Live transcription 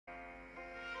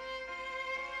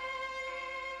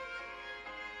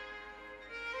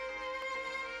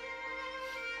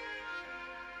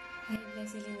Hi,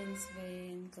 Blessy and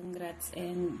Sven. Congrats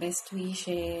and best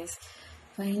wishes.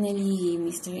 Finally,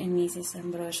 Mr. and Mrs.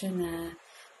 Ambrosio na.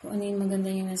 Kung ano yung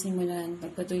maganda yung nasimulan,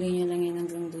 pagpatuloy nyo lang yan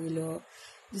hanggang dulo.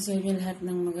 Deserve nyo lahat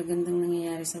ng magagandang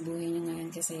nangyayari sa buhay nyo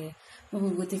ngayon kasi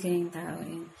mabubuti kayong tao.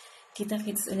 And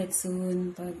kita-kits ulit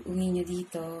soon pag uwi nyo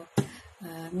dito.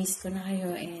 Miss ko na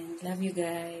kayo and love you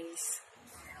guys.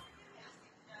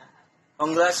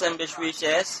 Congrats and best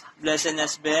wishes, Blessy and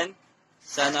Sven.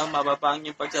 Sana mabapang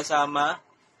yung pagsasama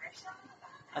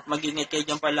at mag-ingat kayo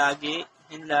dyan palagi.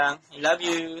 Yun lang. I love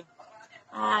you.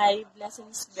 Hi, Blessy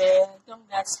and Sven.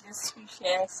 Congrats, best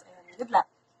wishes, and good luck.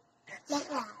 Love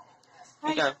you.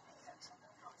 Ikaw.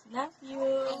 Love you.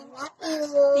 I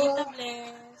love you. Tita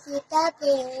Bless. Tita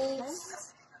Bless.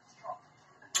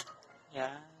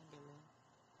 Yan.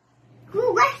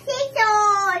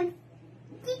 Congratulations!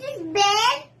 Tita's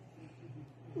Ben!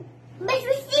 Best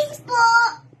wishes po!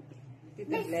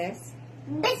 Tita Bless?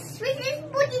 Best wishes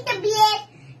po, Tita Bless!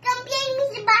 Kampiyan mo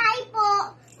sa bahay po!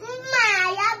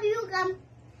 I love you,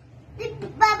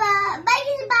 Baba, bye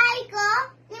sa bahay ko!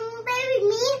 Stay with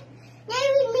me! Stay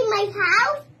with me my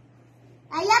house!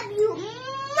 I love you!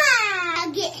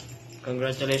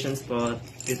 Congratulations po,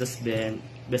 Tita Sven.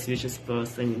 Best wishes po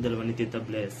sa inyo dalawa ni Tita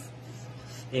Bless.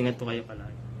 Ingat po kayo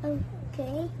palagi.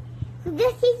 Okay.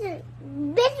 Congratulations!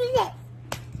 Best wishes!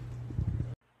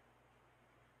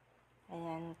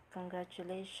 Ayan,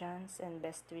 congratulations and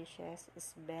best wishes,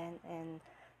 Sven and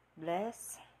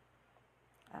Bless.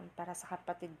 Para sa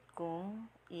kapatid kong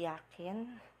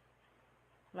iyakin,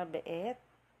 mabait,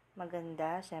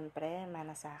 maganda, syempre,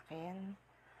 mana sa akin.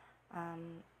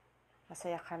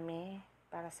 Masaya kami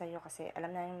para sa iyo kasi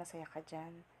alam namin masaya ka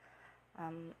dyan.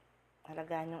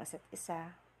 Halagaan yung isa't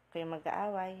isa. Kayo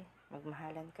mag-aaway,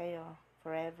 magmahalan kayo,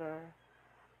 forever.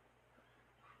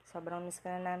 Sobrang miss ka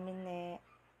na namin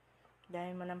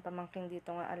dahil mo ng pamangking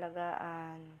dito nga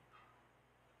alagaan.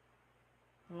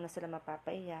 Hindi mo na sila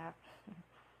mapapaiyak.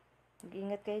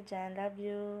 Mag-ingat kayo dyan. Love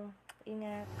you.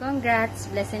 Ingat. Congrats,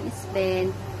 Blessy and Sven.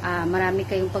 Marami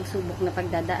kayong pagsubok na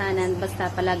pagdadaanan. Basta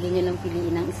palagi nyo lang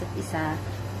piliin ang isa't isa.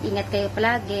 Ingat kayo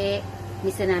palagi.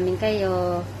 Miss na namin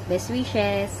kayo. Best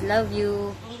wishes. Love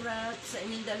you. Congrats sa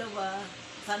inyong dalawa.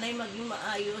 Sana'y maging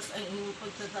maayos ang inyong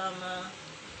pagsasama.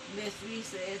 Best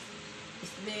wishes.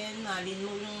 Sven, halin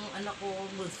mo yung anak ko.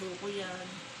 Bunso ko yan.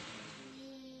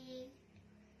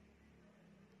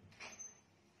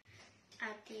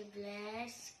 Ate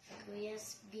Bless, Kuya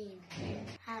Sven.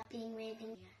 Happy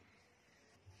wedding.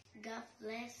 God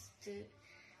bless to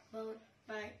both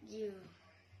of you.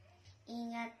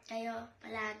 Ingat kayo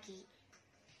palagi.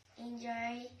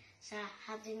 Enjoy sa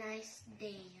have a nice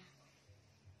day.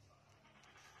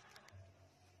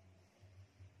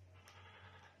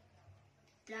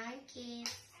 Flying kiss.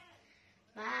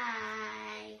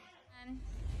 Bye.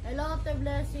 Hello, Ate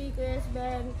Blessy, Kuya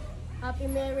Sven. Happy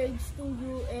marriage to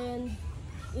you and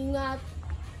ingat,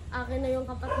 akin na yung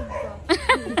kapatid ko.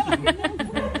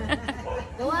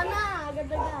 Gawa na,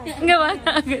 agad-agad. Gawa na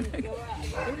agad-agad.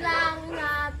 Yun lang,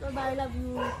 ingat. Bye-bye, love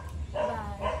you.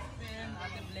 Bye.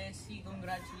 Ate Blessy,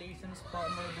 congratulations po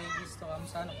on my babies to come.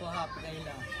 Sana po happy kayo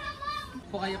lang.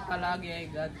 Po kayo palagi.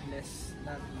 God bless.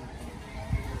 Love you.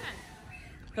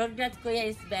 Congrats,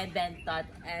 Kuya Sven Bentot,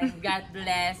 and God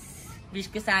bless. Wish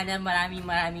ko sana maraming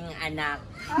anak.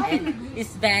 And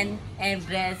Sven and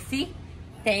Blessy,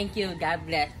 thank you. God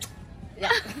bless.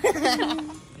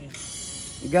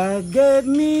 God gave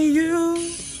me you,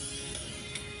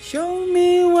 show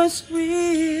me what's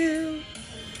real.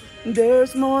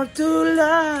 There's more to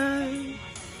life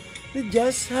than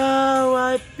just how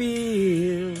I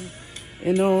feel.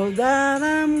 And all that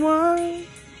I'm worth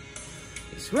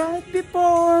is right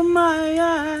before my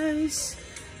eyes.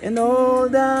 And all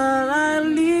that I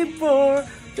live for,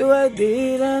 though I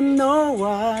didn't know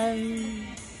why.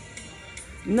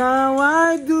 Now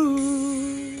I do.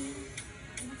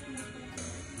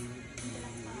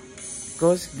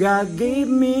 'Cause God gave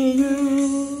me you.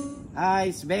 Hi,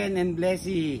 Sven and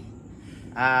Blessy.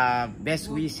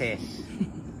 Best wishes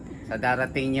sa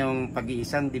darating yung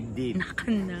pag-iisang dibdib.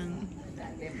 Nakandang.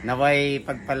 Naway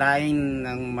pagpalain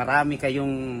ng marami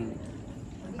kayong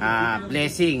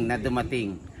blessing na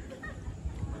dumating.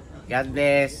 God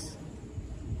bless.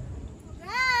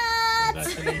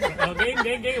 Congratulations. Oh, game.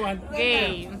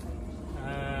 Game.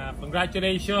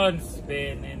 Congratulations,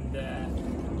 Ben, and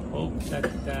hope that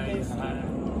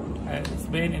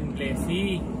Sven and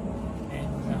Blessy,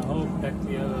 and hope that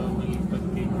you will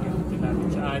continue to love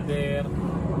each other,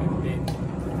 and then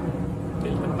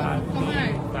build a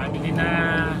family na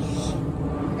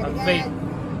pag-faith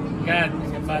God,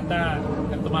 bata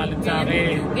na tumalit sa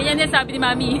akin. Ganyan din sabi ni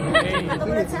Mami. Okay.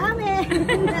 Tulad sa amin.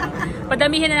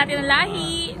 Padamihin na natin ang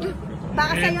lahi.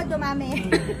 Baka sa'yo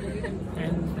dumami.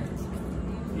 And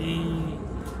be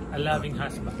a loving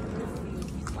husband.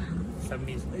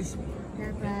 Submissive.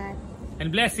 Dapat.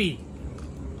 And Blessy,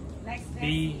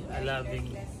 be a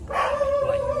loving wife.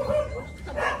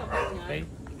 Okay?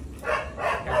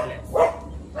 God bless.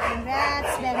 Congrats,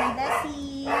 Sven and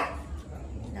Blessy.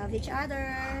 Love each other.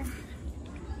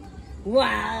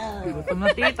 Wow!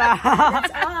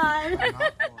 That's all.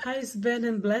 Hi, Sven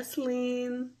and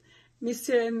Blesslyn.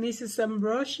 Mr. and Mrs.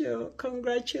 Ambrosio,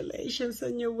 congratulations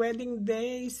on your wedding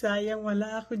day. Sayang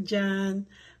wala ako dyan.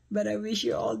 But I wish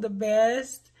you all the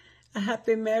best. A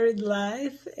happy married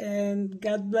life. And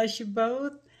God bless you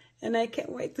both. And I can't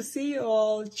wait to see you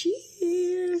all.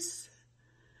 Cheers!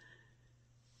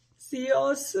 See you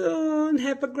all soon.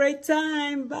 Have a great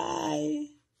time.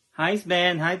 Bye! Hi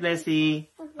Sven, hi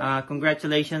Blessy.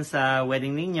 Congratulations sa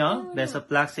wedding ninyo. Best of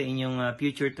luck sa inyong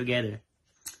future together.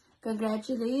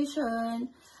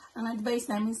 Congratulations! Ang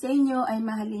advice namin sa inyo ay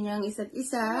mahalin niyo ang isa't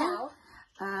isa.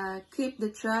 Keep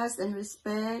the trust and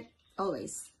respect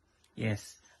always.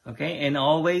 Yes. Okay? And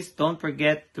always don't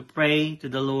forget to pray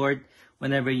to the Lord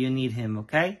whenever you need Him.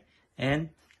 Okay? And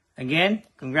again,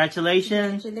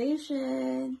 congratulations.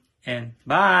 Congratulations! And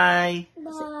bye!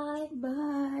 Bye!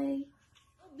 Bye!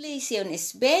 Blessy and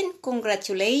Sven,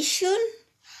 congratulations.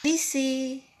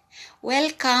 Blessy,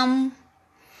 welcome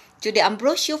to the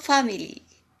Ambrosio family.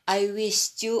 I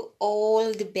wish you all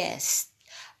the best.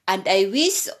 And I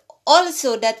wish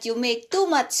also that you make too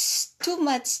much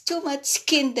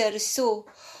kinder so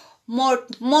more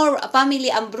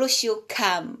family Ambrosio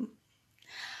come.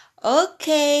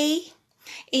 Okay.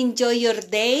 Enjoy your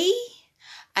day.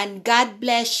 And God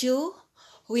bless you.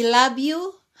 We love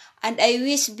you. And I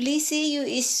wish Blessy you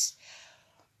is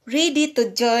ready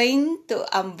to join to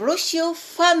Ambrosio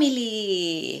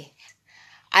family.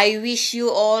 I wish you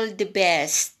all the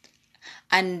best.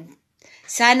 And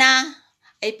sana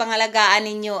ay pangalagaan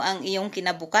ninyo ang iyong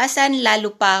kinabukasan,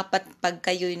 lalo pa pag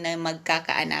kayo'y na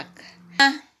magkakaanak.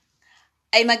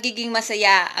 Ay magiging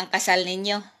masaya ang kasal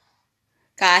ninyo,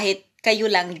 kahit kayo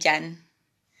lang dyan.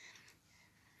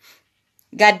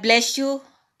 God bless you.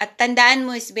 At tandaan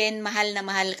mo, Sven, mahal na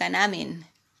mahal ka namin.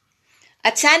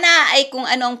 At sana ay kung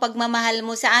ano ang pagmamahal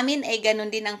mo sa amin, ay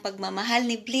ganun din ang pagmamahal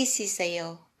ni Blessy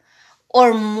sa'yo.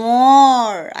 Or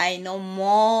more. I know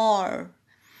more.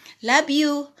 Love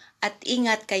you. At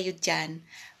ingat kayo dyan.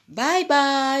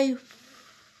 Bye-bye.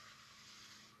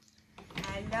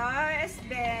 Hello,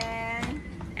 Sven.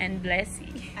 And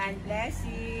Blessy. And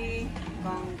Blessy.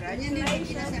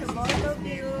 Congratulations to both of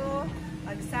you.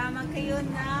 Pagsama kayo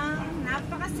ng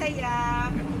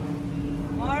napakasaya.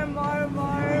 More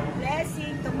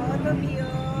blessing to both of you.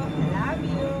 Love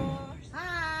you.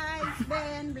 Hi,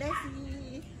 Sven,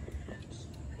 Blessy.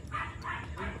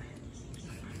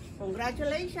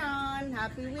 Congratulations.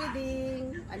 Happy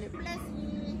wedding. Ano,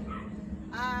 Blessy?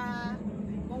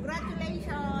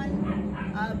 Congratulations.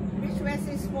 Best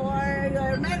wishes for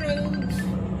your marriage.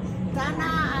 Sana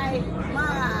ay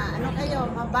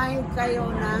mabind kayo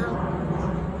ng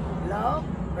love,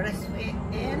 respect,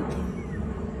 and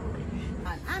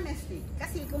honesty.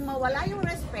 Kasi kung mawala yung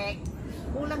respect,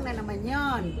 kulang na naman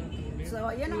yon.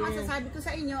 So, yan ang masasabi ko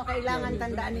sa inyo. Kailangan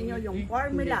tandaan ninyo yung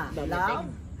formula.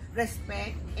 Love,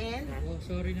 respect, and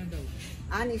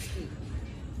honesty.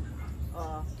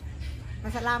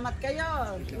 Masalamat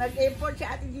kayo. Nag-effort si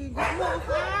Ate Gigi mo,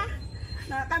 ha?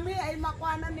 Na kami ay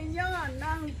makuha na ninyo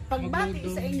ng pagbati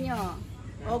sa inyo.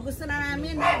 Gusto na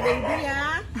namin na baby,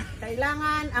 ha?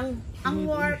 Kailangan ang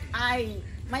work ay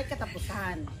may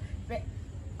katapusan.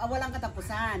 Walang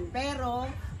katapusan. Pero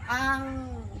ang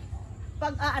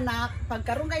pag-aanak,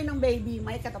 pagkaroon kayo ng baby,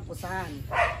 may katapusan.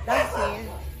 Dahil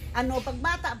pag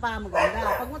bata pa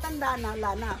maganda, pag matanda na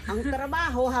wala na. Ang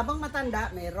trabaho habang matanda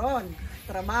meron.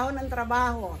 Trabaho ng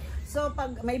trabaho. So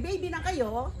pag may baby na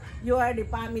kayo, you are the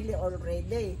family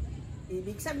already.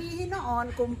 Ibig sabihin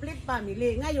noon, complete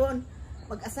family. Ngayon,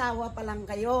 mag-asawa pa lang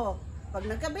kayo. Pag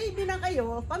nagka-baby na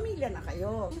kayo, pamilya na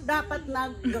kayo. Dapat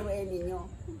naggawin ninyo.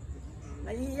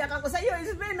 Naiiyak ako sa iyo,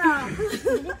 Sven, ah.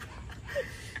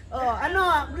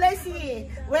 Blessy,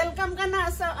 welcome ka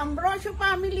na sa Ambrosio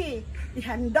family.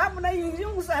 Ihanda mo na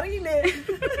yung sarili.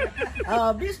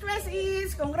 Best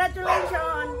wishes,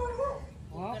 congratulations.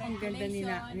 Ang ganda ni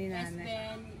Nanay.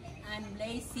 Sven and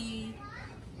Blessy,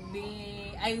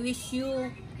 I wish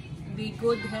you be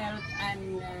good health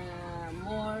and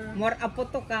more apo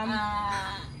to come.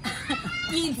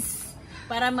 Kids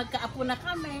para magkaapo na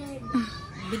kami.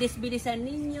 Bilis-bilisan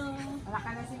ninyo.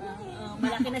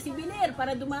 malaki na si Biner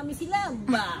para dumami sila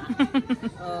ba?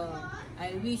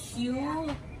 I wish you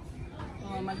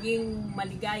maging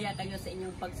maligaya kayo sa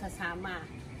inyong pagsasama.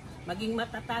 Maging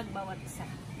matatag bawat isa.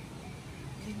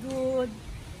 Be good.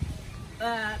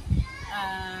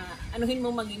 Anuhin mo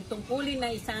maging tungkulin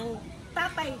na isang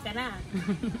tatay ka na.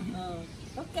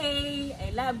 Okay,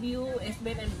 I love you,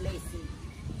 Sven and Blessy.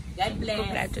 God bless.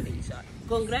 Congratulations.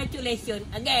 Congratulations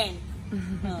again.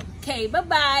 Okay,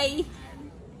 bye-bye.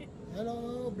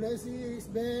 Hello, Blessy,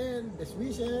 Sven, best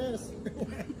wishes.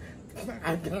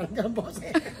 Ang boss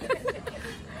eh.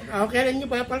 Kailan nyo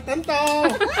papaltan to?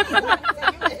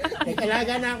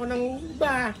 Kailangan na ako ng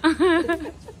iba.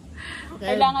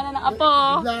 Kailangan na ng apo.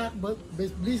 Good luck,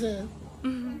 best wishes.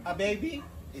 A baby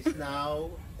is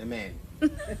now a man.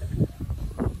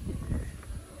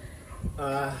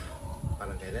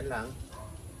 Parang kailan lang.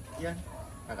 Yan,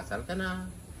 kakasal ka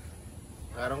na.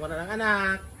 Karoon ka na ng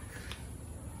anak.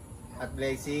 At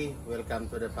Blessy, welcome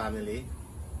to the family.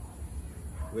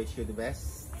 Wish you the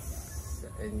best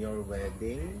in your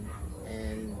wedding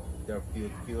and your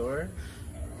future.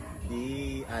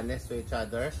 Be honest to each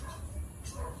other.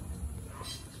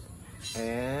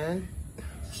 And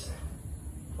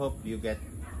hope you get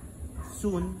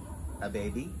soon a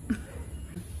baby.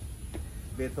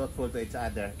 Be thoughtful to each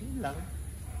other. Yun lang.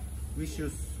 Wish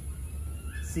you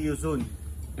see you soon.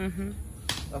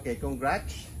 Okay,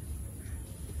 congrats.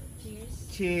 Cheers.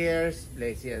 Cheers,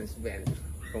 Blessy and Sven.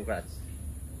 Congrats.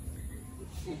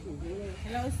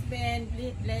 Hello, Sven,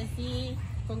 Blessy.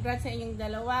 Congrats sa inyong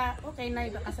dalawa. Okay na,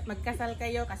 magkasal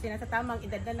kayo kasi nasa tamang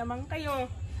edad na naman kayo.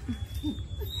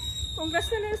 Congrats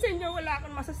na lang sa inyo. Wala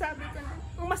akong masasabi.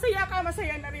 Kung masaya ka,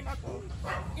 masaya na rin ako.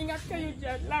 Ingat kayo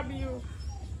dyan. Love you.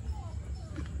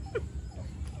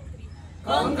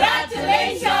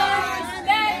 Congratulations,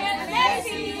 Sven and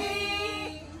Blessy!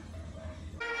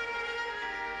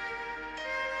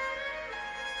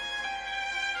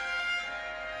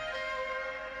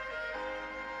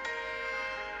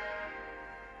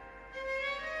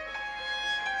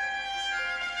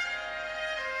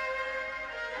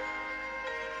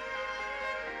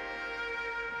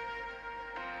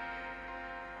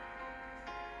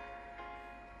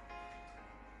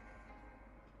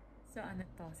 So, ano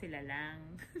to? Sila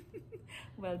lang.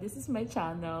 Well, this is my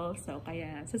channel. So,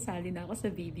 kaya sasali na ako sa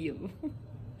video.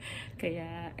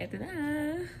 Kaya, eto na.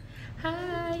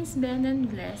 Hi, Sven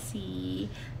and Blessy.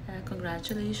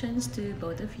 Congratulations to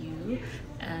both of you.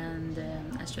 And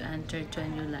as you enter to a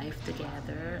new life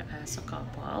together as a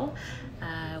couple,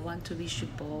 I want to wish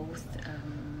you both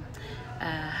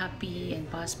a happy and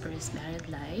prosperous married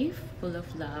life full of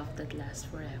love that lasts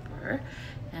forever,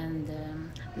 and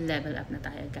level up na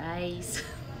tayo, guys.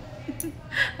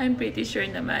 I'm pretty sure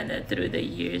naman that through the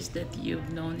years that you've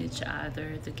known each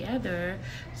other together,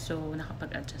 so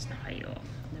nakapag-adjust na kayo,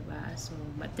 diba? So,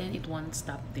 but then it won't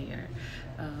stop there.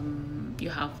 You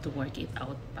have to work it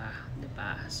out pa,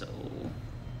 diba? So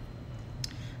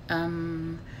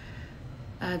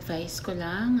advice ko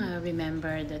lang,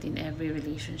 remember that in every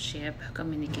relationship,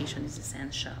 communication is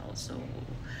essential. So,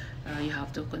 you have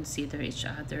to consider each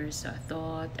other's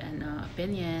thought and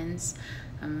opinions.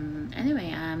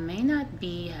 Anyway, I may not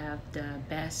have the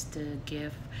best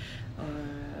gift or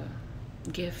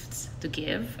gifts to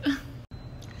give.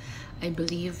 I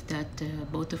believe that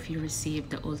both of you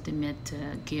received the ultimate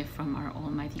gift from our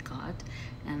Almighty God,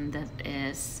 and that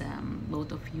is both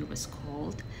of you was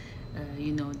called.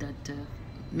 You know that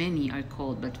many are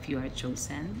called but few are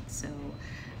chosen, so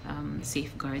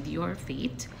safeguard your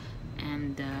faith,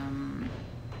 and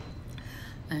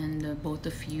both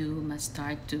of you must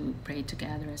start to pray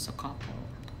together as a couple,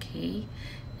 okay?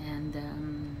 And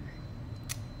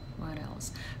what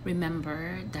else?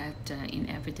 Remember that in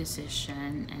every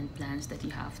decision and plans that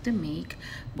you have to make,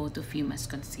 both of you must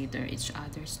consider each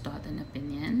other's thought and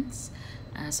opinions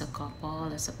as a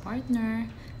couple, as a partner,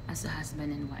 as a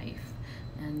husband and wife.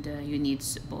 And you need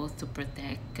both to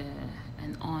protect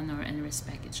and honor and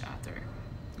respect each other,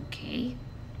 okay?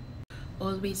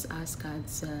 Always ask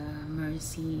God's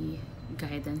mercy,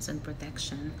 guidance, and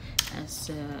protection,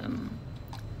 as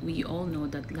we all know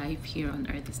that life here on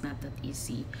earth is not that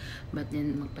easy. But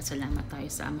then magpasalamat tayo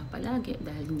sa Ama palagi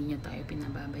dahil hindi niya tayo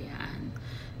pinababayaan.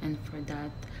 And for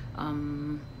that,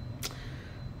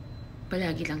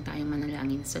 palagi lang tayong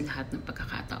manalangin sa lahat ng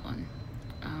pagkakataon.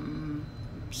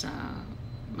 Sa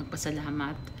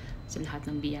magpasalamat sa lahat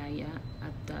ng biyaya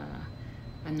at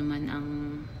anuman ang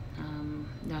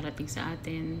darating sa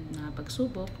atin na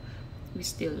pagsubok, we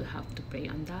still have to pray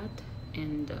on that,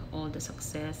 and all the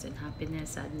success and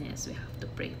happiness, sadness, we have to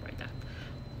pray for that,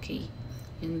 okay?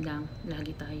 Yun lang,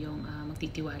 lagi tayong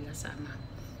magtitiwala sa Ama,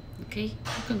 Okay?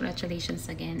 Congratulations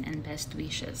again and best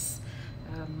wishes.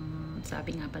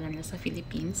 Sabi nga pala na sa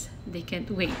Philippines, they can't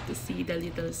wait to see the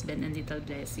little Sven and little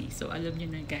Blessy. So, alam nyo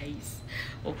na guys.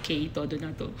 Okay, todo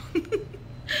na to.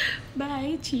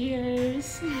 Bye!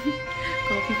 Cheers!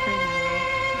 Coffee for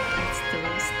now.